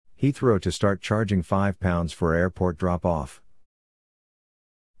Heathrow to start charging £5 for airport drop-off.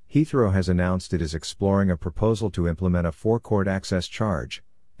 Heathrow has announced it is exploring a proposal to implement a forecourt access charge,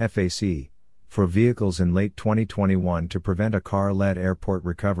 FAC, for vehicles in late 2021 to prevent a car-led airport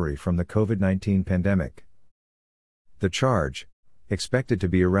recovery from the COVID-19 pandemic. The charge, expected to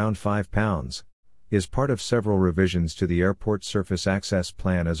be around £5, is part of several revisions to the airport surface access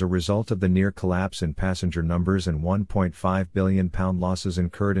plan as a result of the near collapse in passenger numbers and £1.5 billion losses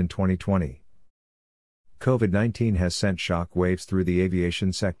incurred in 2020. COVID-19 has sent shock waves through the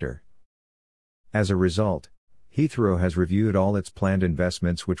aviation sector. As a result, Heathrow has reviewed all its planned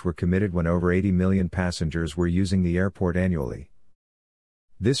investments, which were committed when over 80 million passengers were using the airport annually.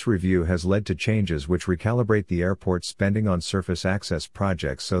 This review has led to changes which recalibrate the airport's spending on surface access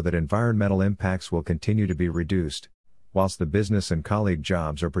projects so that environmental impacts will continue to be reduced, whilst the business and colleague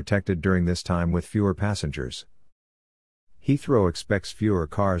jobs are protected during this time with fewer passengers. Heathrow expects fewer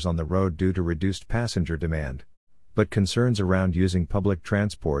cars on the road due to reduced passenger demand, but concerns around using public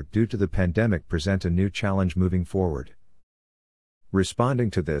transport due to the pandemic present a new challenge moving forward. Responding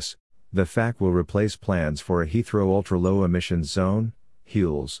to this, the FAC will replace plans for a Heathrow ultra-low emissions zone,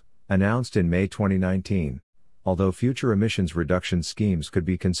 HULES, announced in May 2019, although future emissions reduction schemes could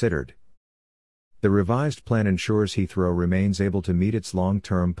be considered. The revised plan ensures Heathrow remains able to meet its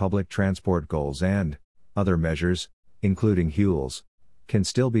long-term public transport goals and, other measures, including HULES, can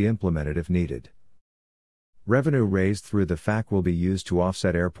still be implemented if needed. Revenue raised through the FAC will be used to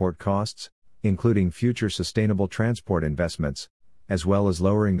offset airport costs, including future sustainable transport investments, as well as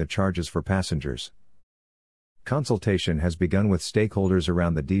lowering the charges for passengers. Consultation has begun with stakeholders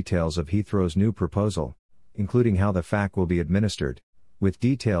around the details of Heathrow's new proposal, including how the FAC will be administered, with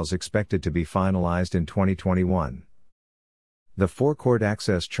details expected to be finalized in 2021. The forecourt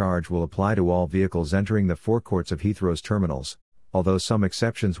access charge will apply to all vehicles entering the forecourts of Heathrow's terminals, although some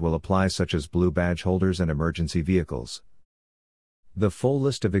exceptions will apply, such as blue badge holders and emergency vehicles. The full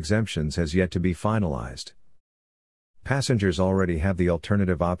list of exemptions has yet to be finalized. Passengers already have the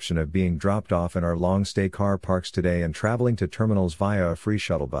alternative option of being dropped off in our long-stay car parks today and traveling to terminals via a free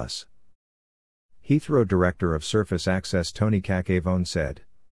shuttle bus. Heathrow Director of Surface Access Tony Kakavone said,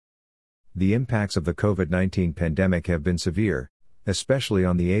 "The impacts of the COVID-19 pandemic have been severe, especially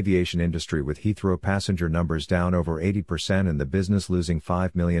on the aviation industry, with Heathrow passenger numbers down over 80% and the business losing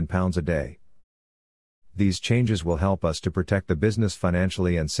 £5 million a day. These changes will help us to protect the business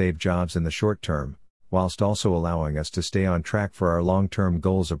financially and save jobs in the short term, whilst also allowing us to stay on track for our long-term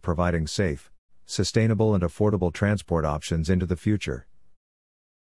goals of providing safe, sustainable and affordable transport options into the future."